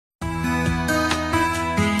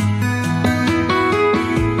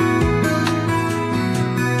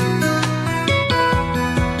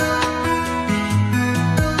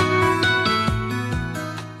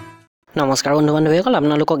নমস্কাৰ বন্ধু বান্ধৱীসকল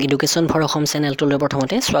আপোনালোকক এডুকেশ্যন ফৰ অসম চেনেলটোলৈ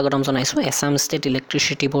প্ৰথমতে স্বাগতম জনাইছোঁ। এছাম ষ্টেট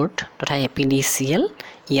ইলেক্ট্ৰিচিটি বোৰ্ড তথা APDCL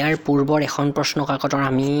ইয়াৰ পূৰ্বৰ এখন প্ৰশ্ন কাকতৰ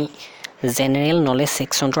আমি জেনেৰেল নলেজ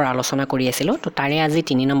ছেকশ্যনটোৰ আলোচনা কৰি আছিলোঁ। তো তাৰে আজি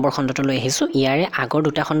 3 নম্বৰ খণ্ডটো লৈ আহিছোঁ। ইয়াৰে আগৰ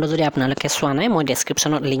দুটা খণ্ড যদি আপোনালোকে চোৱা নাই মই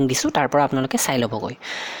ডেছক্ৰিপশ্যনত লিংক দিছোঁ, তাৰ পৰা আপোনালোকে চাই ল'বগৈ।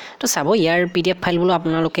 তো চাব ইয়াৰ PDF ফাইলবোৰ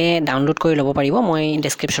আপোনালোকে ডাউনলোড কৰি ল'ব পাৰিব, মই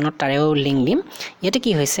ডেছক্ৰিপশ্যনত তাৰেও লিংক দিম। ইয়াতে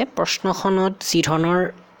কি হৈছে, প্ৰশ্নখনত যি ধৰণৰ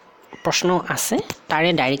প্ৰশ্ন আছে তাৰে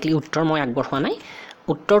ডাইৰেক্টলি উত্তৰ মই আগবঢ়োৱা নাই।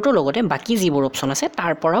 উত্তৰটোৰ লগতে বাকী যিবোৰ অপশ্যন আছে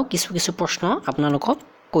তাৰ পৰাও কিছু প্ৰশ্ন আপোনালোকক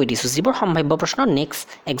কৈ দিছোঁ, যিবোৰ সম্ভাৱ্য প্ৰশ্ন নেক্সট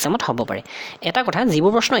এক্সামত হ'ব পাৰে। এটা কথা,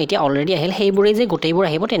 যিবোৰ প্ৰশ্ন এতিয়া অলৰেডি আহিল সেইবোৰেই যে গোটেইবোৰ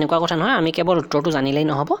আহিব তেনেকুৱা কথা নহয়। আমি কেৱল উত্তৰটো জানিলেই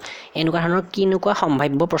নহ'ব, এনেকুৱা ধৰণৰ কেনেকুৱা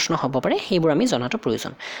সম্ভাৱ্য প্ৰশ্ন হ'ব পাৰে সেইবোৰ আমি জনাটো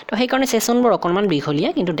প্ৰয়োজন। তো সেইকাৰণে ছেশ্যনবোৰ অকণমান দীঘলীয়া,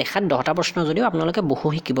 কিন্তু দেখাত 10টা প্ৰশ্ন যদিও আপোনালোকে বহু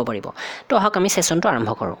শিকিব পাৰিব। তো আহক আমি ছেশ্যনটো আৰম্ভ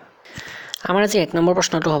কৰোঁ। আমাৰ আজি 1 নম্বৰ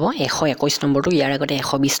প্ৰশ্নটো হ'ব 121 নম্বৰটো। ইয়াৰ আগতে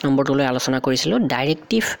 120 নম্বৰটোলৈ আলোচনা কৰিছিলোঁ।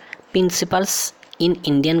 Directive principles in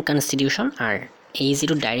Indian constitution R. এই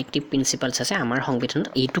যিটো ডাইৰেক্টিভ প্ৰিন্সিপালছ আছে আমাৰ সংবিধানত,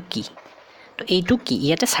 এইটো কি? তো এইটো কি?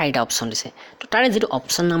 ইয়াতে 4টা অপশ্যন দিছে। তো তাৰে যিটো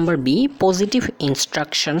option number B, positive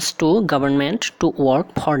instructions two government two work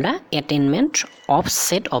for the এটেইনমেণ্ট of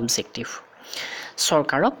set objective.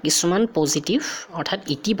 চৰকাৰক কিছুমান পজিটিভ অৰ্থাৎ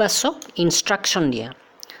ইতিবাচক ইনষ্ট্ৰাকশ্যন দিয়া,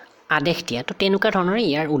 আদেশ দিয়া। তো তেনেকুৱা ধৰণৰে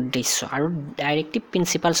ইয়াৰ উদ্দেশ্য। আৰু directive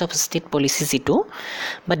principles of state policy যিটো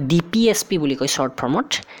বা DPSP বুলি কয় শ্বৰ্ট ফৰ্মত,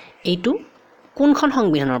 এইটো কোনখন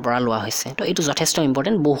সংবিধানৰ পৰা লোৱা হৈছে? তো এইটো যথেষ্ট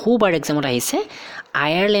ইম্পৰ্টেণ্ট, বহুবাৰ এক্সামত আহিছে।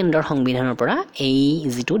 আয়াৰলেণ্ডৰ সংবিধানৰ পৰা এই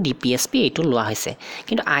যিটো DPSP এইটো লোৱা হৈছে।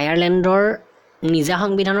 কিন্তু আয়াৰলেণ্ডৰ নিজা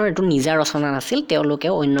সংবিধানৰ এইটো নিজা ৰচনা নাছিল, তেওঁলোকে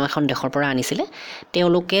অন্য এখন দেশৰ পৰা আনিছিলে।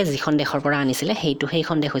 তেওঁলোকে যিখন দেশৰ পৰা আনিছিলে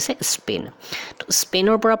সেইখন দেশ হৈছে স্পেইন। তো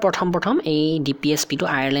স্পেইনৰ পৰা প্ৰথম এই DPSPটো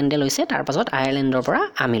আয়াৰলেণ্ডে লৈছে, তাৰপাছত আয়াৰলেণ্ডৰ পৰা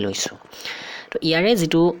আমি লৈছোঁ। তো ইয়াৰে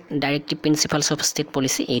যিটো directive principles of state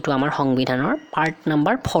policy এইটো আমাৰ সংবিধানৰ পাৰ্ট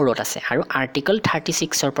নম্বৰ 4ত আছে, আৰু আৰ্টিকল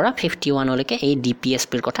 36ৰ পৰা 51লৈকে এই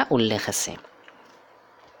DPSPৰ কথা উল্লেখ আছে।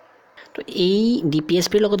 তো এই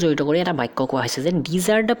DPSPৰ লগত জড়িত কৰি এটা বাক্য কোৱা হৈছে যে these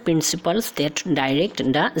are the principles date direct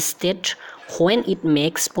the state when it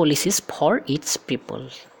makes policies for it's পিপল।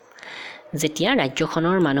 যেতিয়া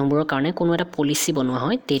ৰাজ্যখনৰ মানুহবোৰৰ কাৰণে কোনো এটা পলিচি বনোৱা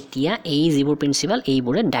হয় তেতিয়া এই যিবোৰ প্ৰিন্সিপাল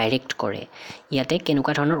এইবোৰে ডাইৰেক্ট কৰে। ইয়াতে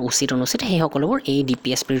কেনেকুৱা ধৰণৰ উচিত অনুচিত সেই সকলোবোৰ এই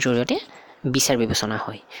DPSPৰ জৰিয়তে বিচাৰ বিবেচনা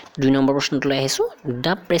হয়। 2 নম্বৰ প্ৰশ্নটোলৈ আহিছোঁ।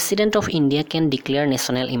 The president of India can declare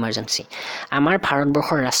national emergency. আমাৰ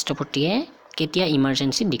ভাৰতবৰ্ষৰ ৰাষ্ট্ৰপতিয়ে কেতিয়া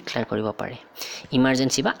ইমাৰ্জেঞ্চি ডিক্লেয়াৰ কৰিব পাৰে?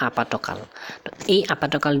 ইমাৰ্জেঞ্চি বা আপাতকাল। তো এই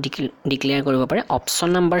আপাতকাল ডিক্লেয়াৰ কৰিব পাৰে অপশ্যন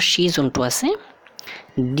নম্বৰ চি যোনটো আছে,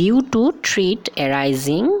 due to থ্ৰীট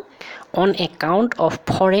এৰাইজিং on account of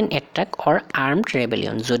foreign attract or armed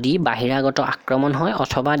ৰেবেলিয়ন। যদি বাহিৰাগত আক্ৰমণ হয়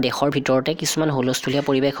অথবা দেশৰ ভিতৰতে কিছুমান হুলস্থুলীয়া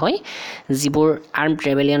পৰিৱেশ হয়, যিবোৰ আৰ্মড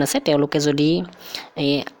ৰেবেলিয়ন আছে তেওঁলোকে যদি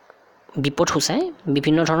বিপদ সূচায়,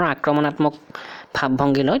 বিভিন্ন ধৰণৰ আক্ৰমণাত্মক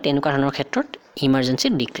ভাৱভংগী লয়, তেনেকুৱা ধৰণৰ ক্ষেত্ৰত ইমাৰ্জেঞ্চি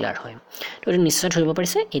ডিক্লেয়াৰ হয়। তো এইটো নিশ্চয় ধৰিব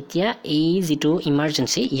পাৰিছে। এতিয়া এই যিটো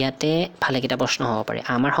ইমাৰ্জেঞ্চি, ইয়াতে ভালেকেইটা প্ৰশ্ন হ'ব পাৰে।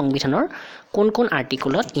 আমাৰ সংবিধানৰ কোন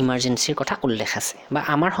আৰ্টিকলত ইমাৰ্জেঞ্চিৰ কথা উল্লেখ আছে, বা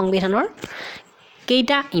আমাৰ সংবিধানৰ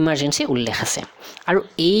কেইটা ইমাৰ্জেঞ্চি উল্লেখ আছে, আৰু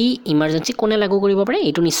এই ইমাৰ্জেঞ্চি কোনে লাগু কৰিব পাৰে?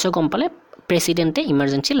 এইটো নিশ্চয় গম পালে, প্ৰেচিডেণ্টে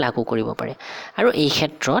ইমাৰ্জেঞ্চি লাগু কৰিব পাৰে। আৰু এই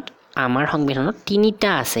ক্ষেত্ৰত আমাৰ সংবিধানত 3টা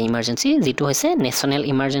আছে ইমাৰ্জেঞ্চি, যিটো হৈছে নেশ্যনেল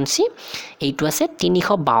ইমাৰ্জেঞ্চি, এইটো আছে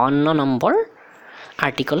 352 নম্বৰ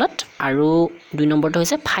আৰ্টিকলত, আৰু 2 নম্বৰটো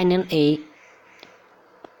হৈছে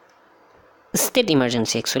ষ্টেট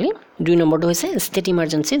ইমাৰ্জেঞ্চি। একচুৱেলি 2 নম্বৰটো হৈছে ষ্টেট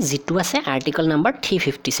ইমাৰ্জেঞ্চি, যিটো আছে আৰ্টিকল নম্বৰ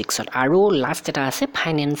 356ত, আৰু লাষ্ট এটা আছে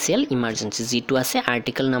ফাইনেন্সিয়েল ইমাৰ্জেঞ্চি, যিটো আছে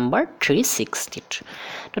আৰ্টিকল নম্বৰ 360ত।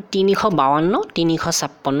 তো 352,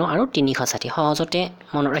 356 আৰু 360 সহজতে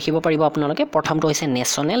মনত ৰাখিব পাৰিব আপোনালোকে। প্ৰথমটো হৈছে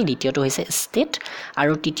নেশ্যনেল, দ্বিতীয়টো হৈছে ষ্টেট,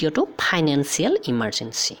 আৰু তৃতীয়টো ফাইনেন্সিয়েল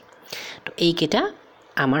ইমাৰ্জেঞ্চি। তো এইকেইটা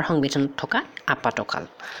আমাৰ সংবিধানত থকা আপাতকাল।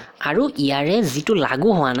 আৰু ইয়াৰে যিটো লাগু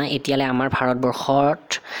হোৱা নাই এতিয়ালৈ আমাৰ ভাৰতবৰ্ষত,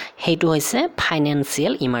 সেইটো হৈছে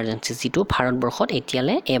ফাইনেন্সিয়েল ইমাৰ্জেঞ্চি, যিটো ভাৰতবৰ্ষত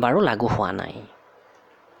এতিয়ালৈ এবাৰো লাগু হোৱা নাই।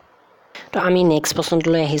 তো আমি নেক্সট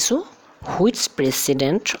প্ৰশ্নটোলৈ আহিছোঁ। Which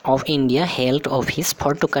president of India held office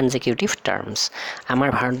for 2 consecutive terms. আমাৰ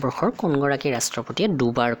ভাৰতবৰ্ষৰ কোনগৰাকী ৰাষ্ট্ৰপতিয়ে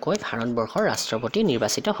দুবাৰকৈ ভাৰতবৰ্ষৰ ৰাষ্ট্ৰপতি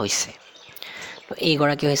নিৰ্বাচিত হৈছে? তো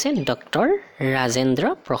এইগৰাকী হৈছে ডক্টৰ ৰাজেন্দ্ৰ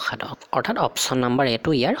প্ৰসাদ, অৰ্থাৎ অপশ্যন নম্বৰ এটো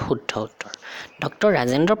ইয়াৰ শুদ্ধ উত্তৰ। ডক্টৰ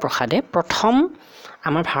ৰাজেন্দ্ৰ প্ৰসাদে প্ৰথম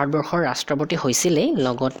আমাৰ ভাৰতবৰ্ষৰ ৰাষ্ট্ৰপতি হৈছিলেই,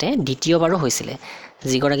 লগতে দ্বিতীয়বাৰো হৈছিলে।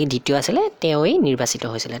 যিগৰাকী দ্বিতীয় আছিলে তেওঁই নিৰ্বাচিত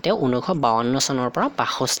হৈছিলে। তেওঁ 1952 চনৰ পৰা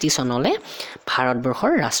 65 চনলৈ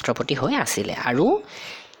ভাৰতবৰ্ষৰ ৰাষ্ট্ৰপতি হৈ আছিলে। আৰু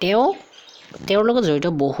তেওঁৰ লগত জড়িত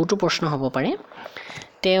বহুতো প্ৰশ্ন হ'ব পাৰে।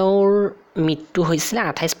 তেওঁৰ মৃত্যু হৈছিলে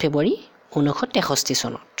 28 ফেব্ৰুৱাৰী 1963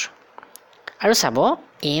 চনত। আৰু চাব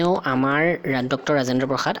এও আমাৰ ডক্টৰ ৰাজেন্দ্ৰ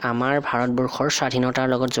প্ৰসাদ আমাৰ ভাৰতবৰ্ষৰ স্বাধীনতাৰ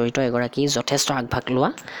লগত জড়িত এগৰাকী যথেষ্ট আগভাগ লোৱা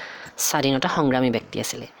স্বাধীনতা সংগ্ৰামী ব্যক্তি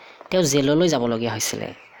আছিলে তেওঁ জেললৈ যাবলগীয়া হৈছিলে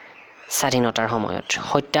স্বাধীনতাৰ সময়ত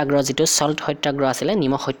সত্যাগ্ৰহ যিটো সল্ট সত্যাগ্ৰহ আছিলে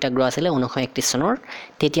নিমখ সত্যাগ্ৰহ আছিলে 1931 চনৰ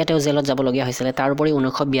তেতিয়া তেওঁ জেলত যাবলগীয়া হৈছিলে তাৰোপৰি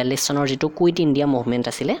 1942 চনৰ যিটো কুইট ইণ্ডিয়া মুভমেণ্ট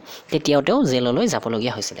আছিলে তেতিয়াও তেওঁ জেললৈ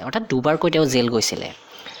যাবলগীয়া হৈছিলে অৰ্থাৎ দুবাৰকৈ তেওঁ জেল গৈছিলে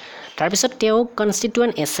তাৰপিছত তেওঁ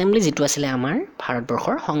কনষ্টিটিউৱেণ্ট এছেম্বলি যিটো আছিলে আমাৰ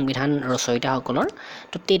ভাৰতবৰ্ষৰ সংবিধান ৰচয়িতাসকলৰ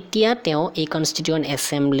তো তেতিয়া তেওঁ এই কনষ্টিটিউৱেণ্ট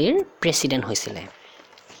এছেম্বলিৰ প্ৰেছিডেণ্ট হৈছিলে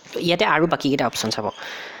ইয়াতে আৰু বাকীকেইটা অপশ্যন চাব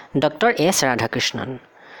ডক্টৰ এছ ৰাধাকৃষ্ণন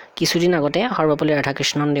কিছুদিন আগতে সৰ্বপল্লী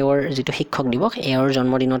ৰাধাকৃষ্ণন দেৱৰ যিটো শিক্ষক দিৱস এওঁৰ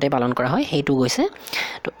জন্মদিনতে পালন কৰা হয় সেইটো গৈছে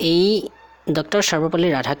তো এই ডক্টৰ সৰ্বপল্লী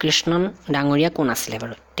ৰাধাকৃষ্ণন ডাঙৰীয়া কোন আছিলে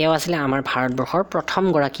বাৰু তেওঁ আছিলে আমাৰ ভাৰতবৰ্ষৰ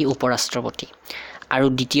প্ৰথমগৰাকী উপৰাষ্ট্ৰপতি আৰু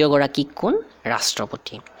দ্বিতীয়গৰাকী কোন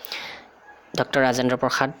ৰাষ্ট্ৰপতি ডক্টৰ ৰাজেন্দ্ৰ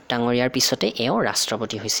প্ৰসাদ ডাঙৰীয়াৰ পিছতে এওঁ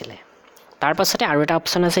ৰাষ্ট্ৰপতি হৈছিলে তাৰ পাছতে আৰু এটা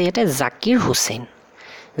অপশ্যন আছে ইয়াতে জাকিৰ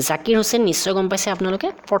হুছেইন নিশ্চয় গম পাইছে আপোনালোকে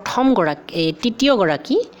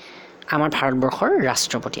তৃতীয়গৰাকী আমাৰ ভাৰতবৰ্ষৰ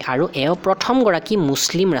ৰাষ্ট্ৰপতি আৰু এওঁ প্ৰথমগৰাকী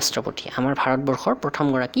মুছলিম ৰাষ্ট্ৰপতি আমাৰ ভাৰতবৰ্ষৰ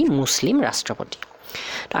প্ৰথমগৰাকী মুছলিম ৰাষ্ট্ৰপতি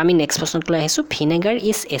তো আমি নেক্সট প্ৰশ্নটোলৈ আহিছোঁ vinegar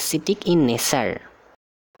is acetic in nature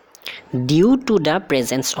due to the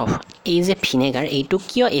presence of এই যে ভিনেগাৰ এইটো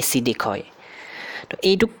কিয় এচিডিক হয় তো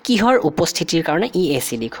এইটো কিহৰ উপস্থিতিৰ কাৰণে ই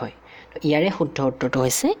এচিডিক হয় তো ইয়াৰে শুদ্ধ উত্তৰটো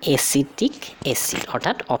হৈছে এচিটিক এচিড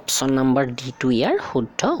অৰ্থাৎ অপশ্যন নম্বৰ ডিটো ইয়াৰ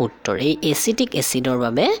শুদ্ধ উত্তৰ এই এচিটিক এচিডৰ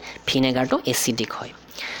বাবে ভিনেগাৰটো এচিডিক হয়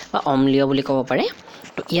বা অম্লীয় বুলি ক'ব পাৰে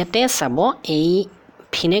তো ইয়াতে চাব এই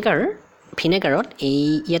ভিনেগাৰত এই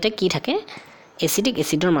ইয়াতে কি থাকে এচিটিক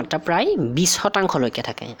এচিডৰ মাত্ৰা প্ৰায় 20%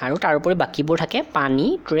 থাকে আৰু তাৰোপৰি বাকীবোৰ থাকে পানী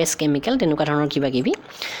ট্ৰেছ কেমিকেল তেনেকুৱা ধৰণৰ কিবা কিবি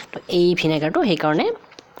তো এই ভিনেগাৰটো সেইকাৰণে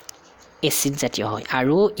এচিড জাতীয় হয়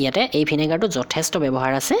আৰু ইয়াতে এই ভিনেগাৰটো যথেষ্ট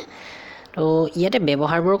ব্যৱহাৰ আছে তো ইয়াতে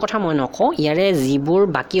ব্যৱহাৰবোৰৰ কথা মই নকওঁ ইয়াৰে যিবোৰ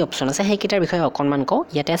বাকী অপশ্যন আছে সেইকেইটাৰ বিষয়ে অকণমান কওঁ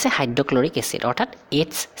ইয়াতে আছে হাইড্ৰক্লৰিক এচিড অৰ্থাৎ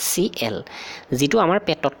HCl যিটো আমাৰ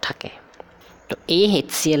পেটত থাকে তো এই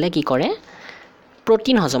HCl কি কৰে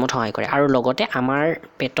প্ৰটিন হজমত সহায় কৰে আৰু লগতে আমাৰ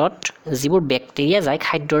পেটত যিবোৰ বেক্টেৰিয়া যায়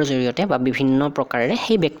খাদ্যৰ জৰিয়তে বা বিভিন্ন প্ৰকাৰেৰে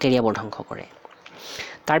সেই বেক্টেৰিয়াবোৰ ধ্বংস কৰে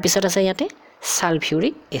তাৰপিছত আছে ইয়াতে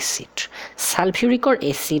সালফিউৰিক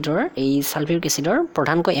এচিডৰ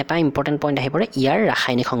প্ৰধানকৈ এটা ইম্পৰ্টেণ্ট পইণ্ট আহি পৰে ইয়াৰ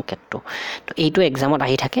ৰাসায়নিক সংকেতটো তো এইটো এক্সামত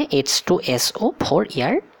আহি থাকে H2SO4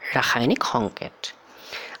 ইয়াৰ ৰাসায়নিক সংকেত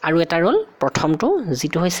আৰু এটা ৰ'ল প্ৰথমটো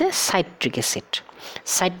যিটো হৈছে চাইট্ৰিক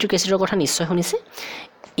এচিডৰ কথা নিশ্চয় শুনিছে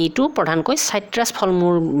এইটো প্ৰধানকৈ চাইট্ৰাছ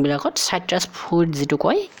ফলমূলবিলাকত চাইট্ৰাছ ফুড যিটো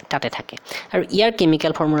কয় তাতে থাকে আৰু ইয়াৰ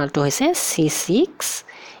কেমিকেল ফৰ্মুলাটো হৈছে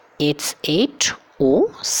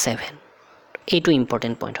C6H8O7 এইটো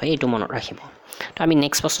ইম্পৰ্টেণ্ট পইণ্ট হয় এইটো মনত ৰাখিব তো আমি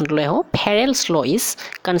নেক্সট প্ৰশ্নটোলৈ আহোঁ ফেৰেলছ ল ইজ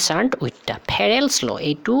কনচাৰ্নড উইথ দ্য ফেৰেলছ ল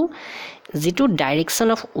এইটো যিটো ডাইৰেকশ্যন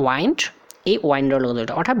অফ ৱাইণ্ড এই ৱাইণ্ডৰ লগত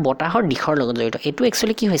জড়িত অৰ্থাৎ বতাহৰ দিশৰ লগত জড়িত এইটো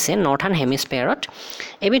একচুৱেলি কি হৈছে নৰ্থাৰ্ণ হেমিস্ফেয়াৰত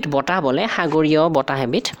এবিধ বতাহ বলে সাগৰীয় বতাহ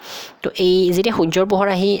এবিধ তো এই যেতিয়া সূৰ্যৰ পোহৰ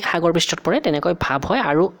আহি সাগৰ পৃষ্ঠত পৰে তেনেকৈ ভাৱ হয়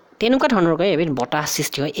আৰু তেনেকুৱা ধৰণৰকৈ এবিধ বতাহ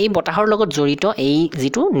সৃষ্টি হয় এই বতাহৰ লগত জড়িত এই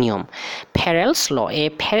যিটো নিয়ম ফেৰেলছ ল এই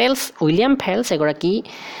উইলিয়াম ফেৰেলছ এগৰাকী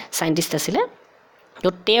চাইণ্টিষ্ট আছিলে তো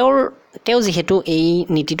তেওঁ যিহেতু এই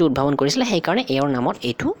নীতিটো উদ্ভাৱন কৰিছিলে সেইকাৰণে এওঁৰ নামত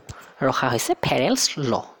এইটো ৰখা হৈছে ফেৰেলছ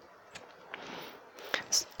ল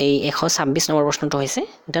এই 126 নম্বৰ প্ৰশ্নটো হৈছে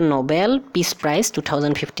the Nobel piece prize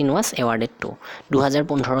 2015 was awarded two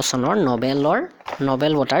 2015 চনৰ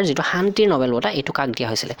নোবেল বঁটাৰ যিটো শান্তিৰ নোবেল বঁটা এইটো কাক দিয়া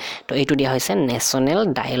হৈছিলে তো এইটো দিয়া হৈছে নেশ্যনেল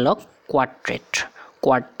ডায়ালগ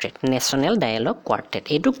কোৱাৰ্টেট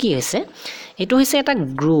এইটো কি হৈছে এইটো হৈছে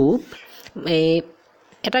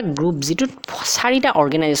এটা গ্ৰুপ যিটোত 4টা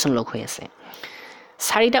অৰ্গেনাইজেশ্যন লগ হৈ আছে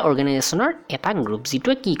 4টা অৰ্গেনাইজেশ্যনৰ এটা গ্ৰুপ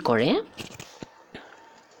যিটোৱে কি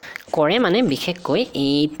কৰে মানে বিশেষকৈ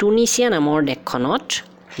এই টুনিচিয়া নামৰ দেশখনত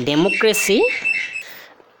ডেমক্ৰেসি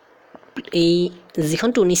এই যিখন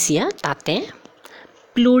টুনিচিয়া তাতে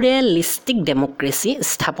প্লুৰেলিষ্টিক ডেমক্ৰেসি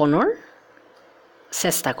স্থাপনৰ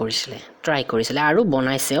ট্ৰাই কৰিছিলে আৰু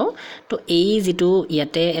বনাইছেও তো এই যিটো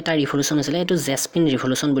ইয়াতে এটা ৰিভলিউশ্যন হৈছিলে এইটো জেছপিন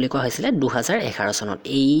ৰিভলিউশ্যন বুলি কোৱা হৈছিলে 2011 চনত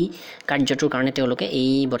এই কাৰ্যটোৰ কাৰণে তেওঁলোকে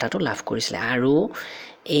এই বঁটাটো লাভ কৰিছিলে আৰু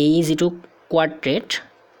এই যিটো কোৱাৰ্টেটটো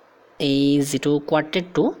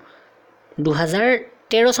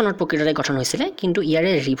 2013 চনত প্ৰকৃততে গঠন হৈছিলে কিন্তু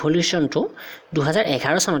ইয়াৰে ৰিভলিউশ্যনটো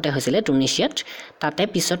 2011 চনতে হৈছিলে টুনিচিয়াত তাতে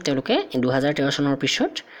পিছত তেওঁলোকে 2013 চনৰ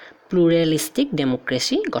পিছত প্লুৰেলিষ্টিক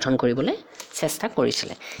ডেমক্ৰেসি গঠন কৰিবলৈ চেষ্টা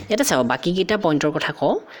কৰিছিলে ইয়াতে চাও বাকীকেইটা পইণ্টৰ কথা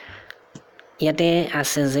কওঁ ইয়াতে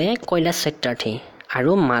আছে যে কৈলাশ সত্যাৰ্থী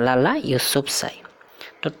আৰু মালালা ইউছুফজাই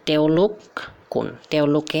তো তেওঁলোক কোন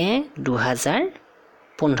তেওঁলোকে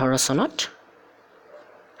 2015 চনত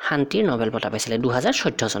শান্তিৰ নোবেল বঁটা পাইছিলে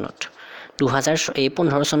 2014 চনত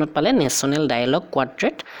 2015 চনত পালে নেশ্যনেল ডায়ালগ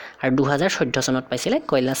কোৱাড্ৰেট আৰু 2014 চনত পাইছিলে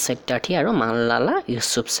কৈলাশ সত্যাৰ্থী আৰু মালালা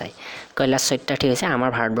ইউছুফজাই কৈলাশ সত্যাৰ্থী হৈছে আমাৰ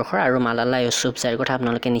ভাৰতবৰ্ষৰ আৰু মালালা ইউছুফজাইৰ কথা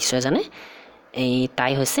আপোনালোকে নিশ্চয় জানে এই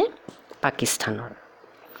তাই হৈছে পাকিস্তানৰ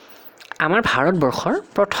আমাৰ ভাৰতবৰ্ষৰ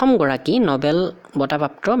প্ৰথম গৰাকী নোবেল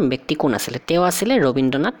বঁটাপ্ৰাপ্ত ব্যক্তি কোন আছিল তেওঁ আছিল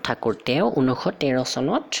ৰবীন্দ্ৰনাথ ঠাকুৰ তেওঁ 1913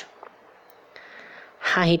 চনত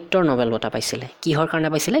সাহিত্যৰ নোবেল বঁটা পাইছিলে কিহৰ কাৰণে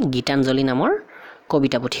পাইছিলে গীতাঞ্জলি নামৰ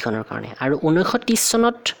কবিতা পুথিখনৰ কাৰণে আৰু 1930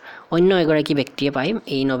 চনত অন্য এগৰাকী ব্যক্তিয়ে পায়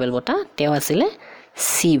এই নোবেল বঁটা তেওঁ আছিল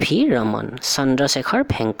CV ৰমন চন্দ্ৰশেখৰ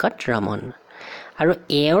ভেংকট ৰমন আৰু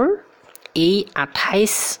এওঁৰ এই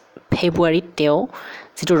 28 ফেব্ৰুৱাৰীত তেওঁ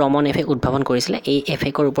যেটো ৰমন এফেক্ট উদ্ভাৱন কৰিছিলে এই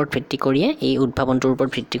এফেক্টৰ ওপৰত ভিত্তি কৰি এই উদ্ভাৱনটোৰ ওপৰত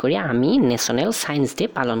ভিত্তি কৰি আমি নেশ্যনেল সায়েন্স ডে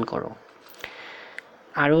পালন কৰোঁ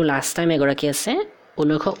আৰু লাষ্ট টাইম এগৰাকী আছে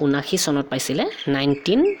 1979 চনত পাইছিলে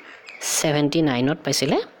 1979ত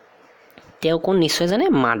পাইছিলে তেওঁ কোন নিশ্চয় জানে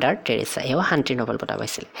মাদাৰ টেৰেছা এও শান্তিৰ নোবেল বঁটা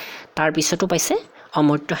পাইছিলে তাৰ পিছতো পাইছে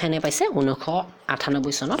অমৰ্ত্য সেনে পাইছে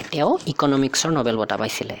 1998 চনত তেওঁ ইকনমিক্সৰ নোবেল বঁটা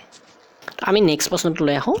পাইছিলে আমি নেক্সট প্ৰশ্নটো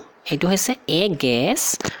লৈ আহোঁ এইটো হৈছে এ gas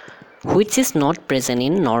which is not present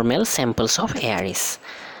in normal samples of air is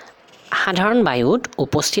সাধাৰণ বায়ুত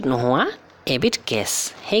উপস্থিত নোহোৱা এবিধ গেছ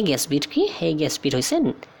সেই গেছবিধ কি সেই গেছবিধ হৈছে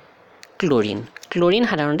ক্লোৰিন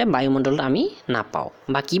সাধাৰণতে বায়ুমণ্ডলত আমি নাপাওঁ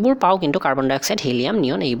বাকিবোৰ পাওঁ কিন্তু কাৰ্বন ডাই অক্সাইড হিলিয়াম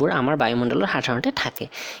নিয়ন এইবোৰ আমাৰ বায়ুমণ্ডলত সাধাৰণতে থাকে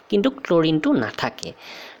কিন্তু ক্লোৰিনটো নাথাকে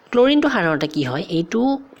ক্লোৰিনটো সাধাৰণতে কি হয় এইটো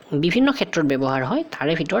বিভিন্ন ক্ষেত্ৰত ব্যৱহাৰ হয়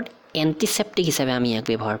তাৰে ভিতৰত এন্টিসেপ্টিক হিচাপে আমি ইয়াক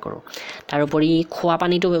ব্যৱহাৰ কৰোঁ তাৰোপৰি খোৱা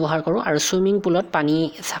পানীটো ব্যৱহাৰ কৰোঁ আৰু সুইমিং পুলত পানী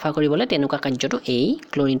সাফা কৰিবলৈ তেনেকুৱা কাৰ্যটো এই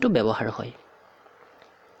ক্লোৰিনটো ব্যৱহাৰ হয়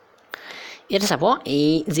এটা চাব এই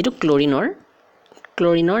যেটো ক্লোৰিনৰ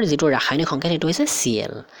যেটো ৰাসায়নিক সংখ্যা সেইটো হৈছে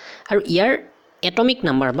Cl আৰু ইয়াৰ এটমিক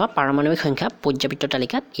নাম্বাৰ বা পাৰমাণবিক সংখ্যা পৰ্যায়বৃত্ত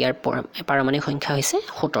তালিকাত ইয়াৰ পাৰমাণবিক সংখ্যা হৈছে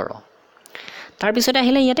 17 তাৰ পিছতে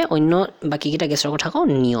আহিলে ইয়াতে অন্য বাকি কিটা গেছৰ কথা কওঁ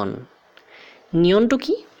নিয়নটো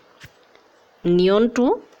কি নিয়নটো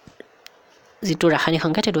যেটো ৰাসায়নিক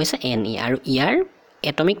সংখ্যা সেইটো হৈছে Ne আৰু ইয়াৰ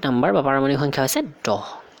এটমিক নাম্বাৰ বা পাৰমাণবিক সংখ্যা হৈছে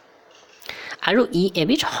 10 আৰু ই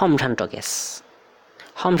এবিধ সম্ভ্ৰান্ত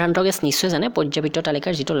গেছ নিশ্চয় জানে পৰ্যায়বৃত্ত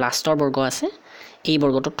তালিকাৰ যেটো লাষ্টৰ বৰ্গ আছে এই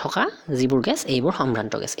বৰ্গটোত থকা যিবোৰ গেছ এইবোৰ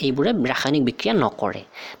সম্ভ্ৰান্ত গেছ এইবোৰে ৰাসায়নিক বিক্ৰিয়া নকৰে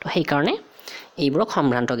তো সেই কাৰণে এইবোৰক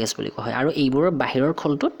সম্ভ্ৰান্ত গেছ বুলি কোৱা হয় আৰু এইবোৰৰ বাহিৰৰ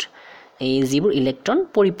খলটোত এই যিবোৰ ইলেক্ট্ৰন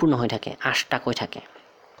পৰিপূৰ্ণ হৈ থাকে 8টা কৈ থাকে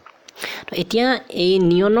তো এতিয়া এই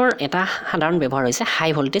নিয়নৰ এটা সাধাৰণ ব্যৱহাৰ হৈছে হাই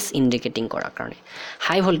ভোল্টেজ ইন্ডিকেটিং কৰাৰ কাৰণে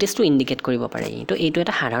হাই ভোল্টেজটো ইন্ডিকেট কৰিব পাৰে তো এইটো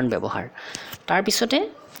এটা সাধাৰণ ব্যৱহাৰ তাৰ পিছতে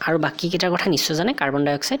আৰু বাকি কিটাৰ কথা নিশ্চয় জানে কাৰ্বন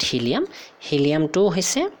ডাই অক্সাইড হিলিয়ামটো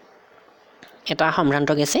হৈছে এটা সম্ভ্ৰান্ত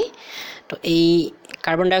গেছেই তো এই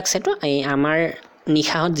কাৰ্বন ডাই অক্সাইডটো এই আমাৰ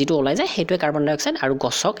নিশাহত যেটো ওলাই যায় হেতুৱে কাৰ্বন ডাই অক্সাইড আৰু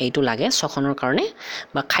গছক এইটো লাগে শ্বসনৰ কাৰণে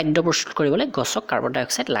বা খাদ্য প্ৰস্তুত কৰিবলৈ গছক কাৰ্বন ডাই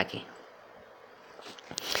অক্সাইড লাগে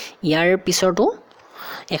ইয়াৰ পিছৰটো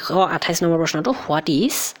 128 নম্বৰ প্ৰশ্নটো what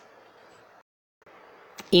is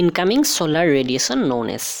incoming solar radiation known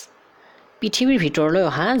as পৃথিৱীৰ ভিতৰলৈ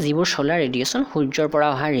অহা যিবোৰ সোলাৰ ৰেডিয়েশ্যন সূৰ্যৰ পৰা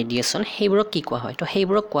অহা ৰেডিয়েশ্যন সেইবোৰক কি কোৱা হয় তো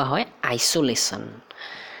সেইবোৰক কোৱা হয়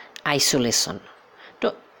আইসোলেশ্যন তো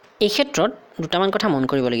এই ক্ষেত্ৰত দুটামান কথা মন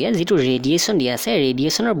কৰিবলগীয়া যেটো ৰেডিয়েশ্যন দিয়া আছে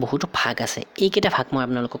ৰেডিয়েশ্যনৰ বহুতো ভাগ আছে এইকেইটা ভাগ মই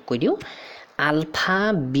আপোনালোকক কৈ দিওঁ আলফা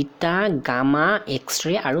বিটা গামা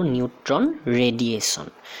এক্স-ৰে আৰু নিউট্ৰন ৰেডিয়েশ্যন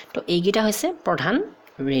তো এইকেইটা হৈছে প্ৰধান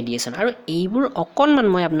ৰেডিয়েশ্যন আৰু এইবোৰ অকনমান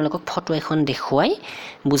মই আপোনালোকক ফটো এখন দেখুৱাই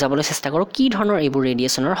বুজাবলৈ চেষ্টা কৰোঁ কি ধৰণৰ এইবোৰ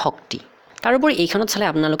ৰেডিয়েশ্যনৰ শক্তি তাৰোপৰি এইখনত চালে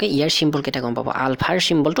আপোনালোকে ইয়াৰ সিম্বল কেইটা গম পাব আলফাৰ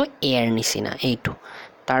সিম্বলটো এৰ নিচিনা এইটো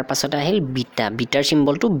তাৰ পাছত আহিল বিটাৰ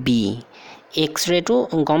সিম্বলটো বি এক্স-ৰেটো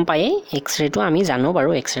গম পায়ে এক্স-ৰেটো আমি জানো বাৰু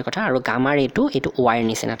এক্স-ৰে কথা আৰু গামা ৰেটো এইটো ওয়াইৰ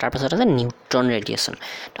নিচিনা তাৰ পাছত আছে নিউট্ৰন ৰেডিয়েশ্যন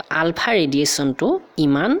তো আলফা ৰেডিয়েশ্যনটো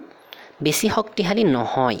ইমান বেছি শক্তিশালী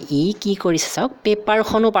নহয় ই কি কৰিছে চাওক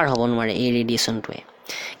পেপাৰখনো পাৰ হ'ব নোৱাৰে এই ৰেডিয়েশ্যনটোৱে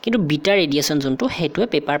কিন্তু বিটা ৰেডিয়েশ্যন যোনটো হেতুৱে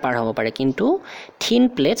পেপাৰ পাৰ হ'ব পাৰে কিন্তু থিন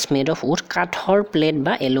প্লেটস মেড অফ উড কাঠৰ প্লেট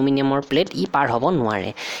বা এলুমিনিয়ামৰ প্লেট ই পাৰ হ'ব নোৱাৰে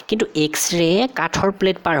কিন্তু এক্স-ৰে কাঠৰ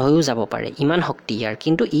প্লেট পাৰ হৈও যাব পাৰে ইমান শক্তি ইয়াৰ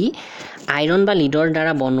কিন্তু ই আইৰণ বা লিডৰ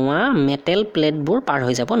দ্বাৰা বনোৱা মেটেল প্লেটবোৰ পাৰ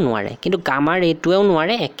হৈ যাব নোৱাৰে কিন্তু গামা ৰেটোৱেও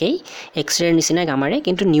নোৱাৰে একেই এক্স-ৰেৰ নিচিনা গামা ৰে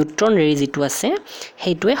কিন্তু নিউট্ৰন ৰে যেটো আছে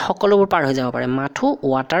হেতুৱে সকলোবোৰ পাৰ হৈ যাব পাৰে মাথো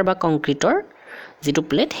ওৱাটাৰ বা কংক্ৰিটৰ যেটো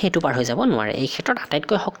প্লেট হেতু পাৰ হৈ যাব নোৱাৰে এই ক্ষেত্ৰত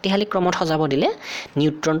আটাইতকৈ শক্তিশালী ক্ৰমত সজাব দিলে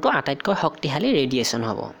নিউট্ৰনটো আটাইতকৈ শক্তিশালী ৰেডিয়েশ্যন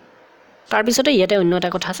হ'ব তাৰ পিছতে ইয়াতে অন্য এটা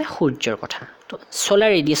কথা আছে সূৰ্যৰ কথা তো সোলাৰ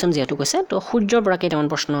ৰেডিয়েশ্যন যেটো কৈছে তো সূৰ্যৰ পৰা কেইটামান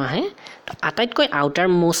প্ৰশ্ন আহে তো আটাইতকৈ আউটাৰ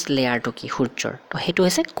মোষ্ট লেয়াৰটো কি সূৰ্যৰ তো হেতু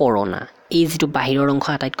হৈছে কৰ'না এই যেটো বাহিৰৰ অংশ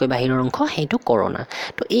আটাইতকৈ বাহিৰৰ অংশ হেতু কৰ'না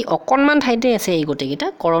তো এই অকনমান ঠাইতে আছে এই গটেকিটা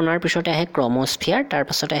কৰ'নাৰ পিছতে আহে ক্ৰমোস্ফিয়াৰ তাৰ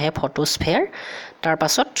পাছতে আহে ফটোস্ফিয়াৰ তাৰ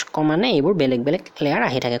পাছত কমানে এইবোৰ বেলেগ লেয়াৰ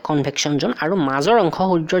আহি থাকে কনভেকশন জোন আৰু মাজৰ অংশ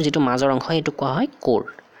সূৰ্যৰ যেটো মাজৰ অংশ হেতু কোৱা হয় কোৰ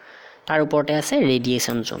তাৰ ওপৰতে আছে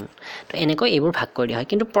ৰেডিয়েশ্যন জোন তো এনেকৈ এইবোৰ ভাগ কৰি দিয়া হয়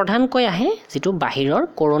কিন্তু প্ৰধানকৈ আহে যেটো বাহিৰৰ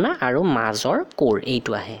কৰোনা আৰু মাজৰ কোৰ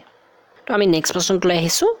এইটো আহে তো আমি নেক্সট প্ৰশ্নটোলৈ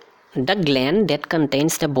আহিছো the gland that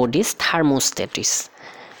contains the body's thermostatis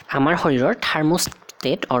আমাৰ শৰীৰৰ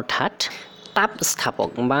থাৰ্মোষ্টেট অৰ্থাৎ তাপ স্থাপক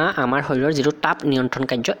বা আমাৰ শৰীৰৰ যেটো তাপ নিয়ন্ত্ৰণ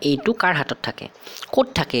কাৰ্য এইটো কাৰ হাতত থাকে ক'ত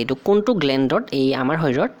থাকে এইটো কোনটো গ্ল্যান্ডত এই আমাৰ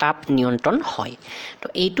শৰীৰৰ তাপ নিয়ন্ত্ৰণ হয় তো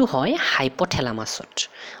এইটো হয় হাইপোথেলামাছত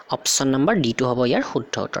অপচন নম্বৰ ডি টো হ'ব ইয়াৰ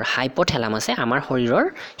শুদ্ধ উত্তৰ হাইপোথেলামাছে আমাৰ শৰীৰৰ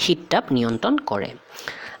শীত তাপ নিয়ন্ত্ৰণ কৰে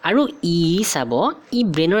আৰু ই চাব ই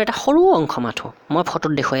ব্ৰেইনৰ এটা সৰু অংশ মাথো মই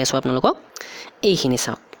ফটোত দেখুৱাই আছো আপোনালোকক এইখিনি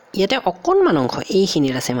চাওক ইয়াতে অকণমান অংশ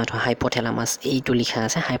এইখিনিৰ আছে মাথো হাইপোথেলামাছ এইটো লিখা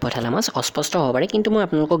আছে হাইপোথেলামাছ অস্পষ্ট হ'ব পাৰে কিন্তু মই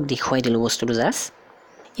আপোনালোকক দেখুৱাই দিলো বস্তুটো জাস্ট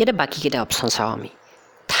ইয়াতে বাকি কেইটা অপচন চাও আমি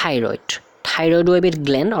থাইৰয়েড থাইৰয়েডো এবিধ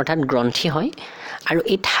গ্ল্যান্ড অৰ্থাৎ গ্ৰন্থি হয় আৰু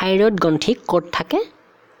এই থাইৰয়েড গ্ৰন্থি ক'ত থাকে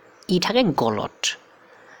ই থাকে গলত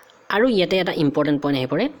আৰু ইয়াতে এটা ইম্পৰ্টেন্ট পইণ্ট আহি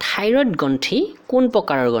পৰে থাইৰয়েড গ্ৰন্থি কোন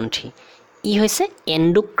প্ৰকাৰৰ গ্ৰন্থি ই হৈছে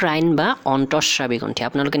এন্ডোক্ৰাইন বা অন্তঃস্ৰাৱী গ্ৰন্থি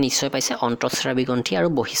আপোনালোকে নিশ্চয় পাইছে অন্তঃস্ৰাৱী গ্ৰন্থি আৰু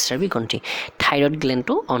বহিঃস্ৰাৱী গ্ৰন্থি থাইৰয়েড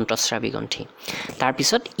গ্ল্যান্ডটো অন্তঃস্ৰাৱী গ্ৰন্থি তাৰ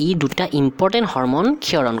পিছত ই দুটা ইম্পৰ্টেন্ট হৰমন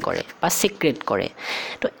ক্ষৰণ কৰে বা সিক্ৰেট কৰে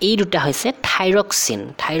তো এই দুটা হৈছে থাইৰক্সিন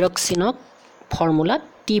থাইৰক্সিনক ফৰ্মুলাত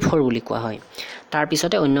T4 বুলি কোৱা হয় তাৰ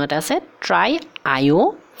পিছতে অন্য এটা আছে ট্ৰাই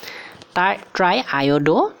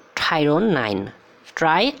আয়োডো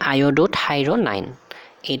থাইৰন 9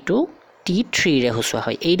 এইটো T3 ৰে হোৱা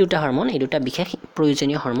হয় এই দুটা হৰমন এই দুটা বিশেষ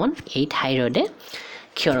প্ৰয়োজনীয় হৰমন এই থাইৰয়েডে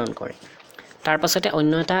ক্ষৰণ কৰে তাৰ পাছতে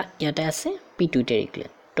অন্য এটা ইয়াতে আছে পিটুইটাৰী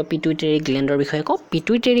গ্ল্যান্ড তো পিটুইটাৰী গ্ল্যান্ডৰ বিষয়ে কও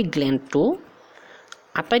পিটুইটাৰী গ্ল্যান্ডটো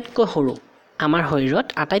আটাইতকৈ সৰু আমাৰ শৰীৰত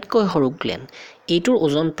আটাইতকৈ সৰু গ্ল্যান্ড এইটোৰ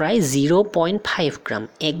ওজন প্ৰায় 0.5 গ্ৰাম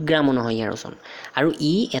 1 গ্ৰামো নহয় ইয়াৰ ওজন আৰু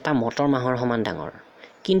ই এটা মটৰ মাহৰ সমান ডাঙৰ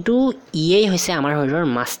কিন্তু ইয়েই হৈছে আমাৰ শৰীৰৰ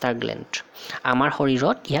মাষ্টাৰ গ্ল্যান্ড আমাৰ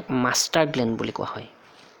শৰীৰত ইয়াক মাষ্টাৰ গ্ল্যান্ড বুলি কোৱা হয়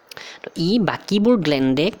তো ই বাকিবোৰ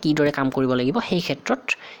গ্ল্যান্ডে কিদৰে কাম কৰিব লাগিব সেই ক্ষেত্ৰত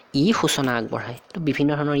ই সূচনা আগবঢ়ায় তো বিভিন্ন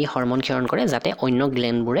ধৰণৰ ই হৰমন ক্ষৰণ কৰে যাতে অন্য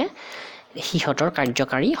গ্ল্যান্ডবোৰে হিহতৰ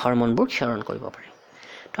কাৰ্যকাৰী হৰমনবোৰ ক্ষৰণ কৰিব পাৰে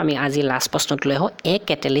তো আমি আজি লাষ্ট প্ৰশ্নটোলৈ আহো এ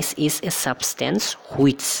কেটালিষ্ট ইজ এ সাবষ্টেন্স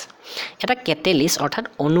হুইচ এটা কেটালিষ্ট অৰ্থাৎ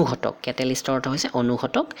অনুঘটক কেটালিষ্টৰ অৰ্থ হৈছে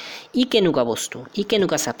অনুঘটক ই কেনেকুৱা বস্তু ই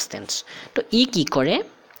কেনেকুৱা সাবষ্টেন্স তো ই কি কৰে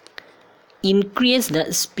increase the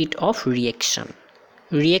speed of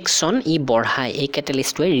reaction ই বঢ়ায় এই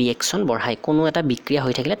কেটালিষ্টটোৱে ৰিয়েকশ্যন বঢ়ায় কোনো এটা বিক্ৰিয়া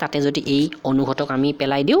হৈ থাকিলে তাতে যদি এই অনুঘটক আমি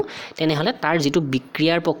পেলাই দিওঁ তেনেহলে তাৰ যেটো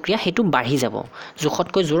বিক্ৰিয়াৰ প্ৰক্ৰিয়া হেতু বাঢ়ি যাব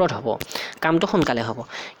জোখতকৈ জোৰত হ'ব কামটো সোনকালে হ'ব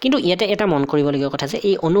কিন্তু ইয়াতে এটা মন কৰিবলগীয়া কথা যে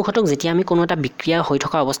এই অনুঘটক যেতিয়া আমি কোনো এটা বিক্ৰিয়া হৈ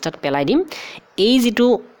থকা অৱস্থাত পেলাই দিম এই যেটো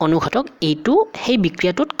অনুঘটক এইটো সেই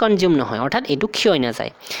বিক্ৰিয়াটোত কনজিউম নহয় অৰ্থাৎ এইটো ক্ষয়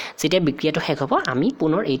নাযায় যেতিয়া বিক্ৰিয়াটো শেষ হ'ব আমি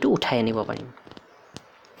পুনৰ এইটো উঠাই আনিব পাৰিম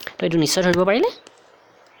তো এইটো নিশ্চয় ধৰিব পাৰিলে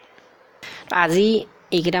আজি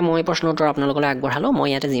এইকেইটা মই প্ৰশ্ন উত্তৰ আপোনালোকলৈ আগবঢ়ালো মই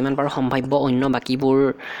ইয়াতে যিমান পাৰো সম্ভাৱ্য অন্য বাকিবোৰ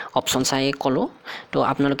অপচন চাই কলো তো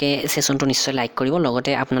আপোনালোকে সেশনটো নিশ্চয় লাইক কৰিব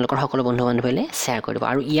লগতে আপোনালোকৰ সকলো বন্ধু বান্ধৱীলৈ শেয়াৰ কৰিব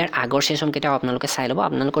আৰু ইয়াৰ আগৰ সেশন কেইটা আপোনালোকে চাই ল'ব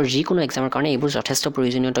আপোনালোকৰ যিকোনো এক্সামৰ কাৰণে এইবোৰ যথেষ্ট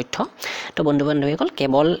প্ৰয়োজনীয় তথ্য তো বন্ধু বান্ধৱীসকল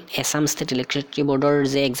কেৱল এছাম ষ্টেট ইলেক্ট্ৰিচিটি বোৰ্ডৰ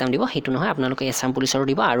যে এক্সাম দিব হেতু নহয় আপোনালোকে এছাম পুলিচৰ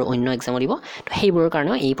দিব আৰু অন্য এক্সামো দিব তো সেইবোৰৰ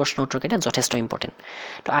কাৰণে এই প্ৰশ্ন উত্তৰ কেইটা যথেষ্ট ইম্পৰ্টেন্ট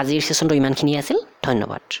তো আজিৰ সেশনটো ইমানখিনি আছিল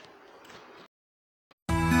ধন্যবাদ